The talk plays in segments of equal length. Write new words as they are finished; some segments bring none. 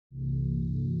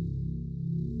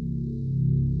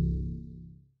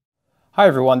Hi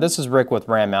everyone, this is Rick with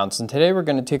RAM Mounts, and today we're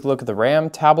going to take a look at the RAM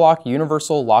Tablock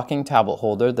Universal Locking Tablet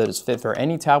Holder that is fit for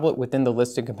any tablet within the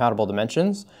listed compatible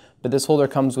dimensions, but this holder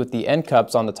comes with the end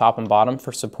cups on the top and bottom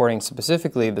for supporting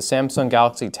specifically the Samsung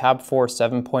Galaxy Tab 4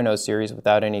 7.0 series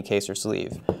without any case or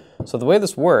sleeve. So the way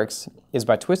this works is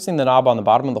by twisting the knob on the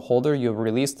bottom of the holder, you'll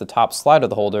release the top slide of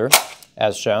the holder,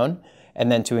 as shown,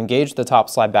 and then to engage the top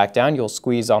slide back down, you'll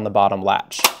squeeze on the bottom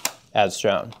latch, as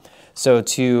shown. So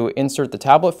to insert the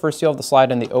tablet, first you'll have the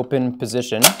slide in the open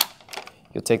position.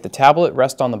 You'll take the tablet,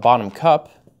 rest on the bottom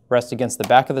cup, rest against the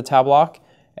back of the tab lock,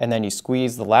 and then you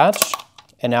squeeze the latch,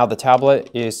 and now the tablet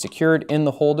is secured in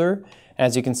the holder. And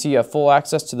as you can see, you have full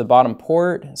access to the bottom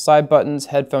port, side buttons,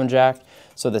 headphone jack,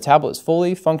 so the tablet is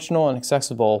fully functional and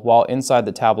accessible while inside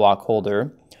the tab lock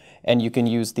holder. And you can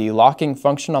use the locking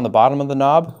function on the bottom of the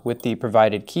knob with the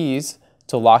provided keys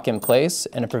to lock in place,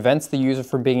 and it prevents the user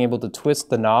from being able to twist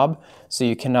the knob, so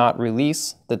you cannot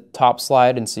release the top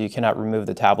slide and so you cannot remove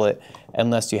the tablet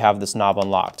unless you have this knob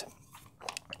unlocked.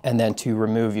 And then to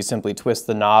remove, you simply twist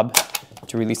the knob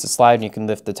to release the slide and you can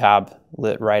lift the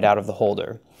tablet right out of the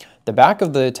holder. The back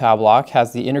of the tab lock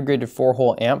has the integrated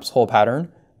 4-hole amps hole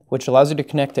pattern, which allows you to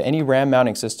connect to any RAM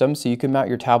mounting system, so you can mount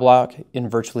your tab lock in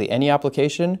virtually any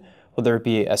application, whether it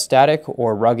be a static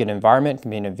or rugged environment. It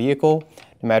can be in a vehicle.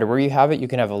 No matter where you have it, you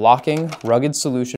can have a locking, rugged solution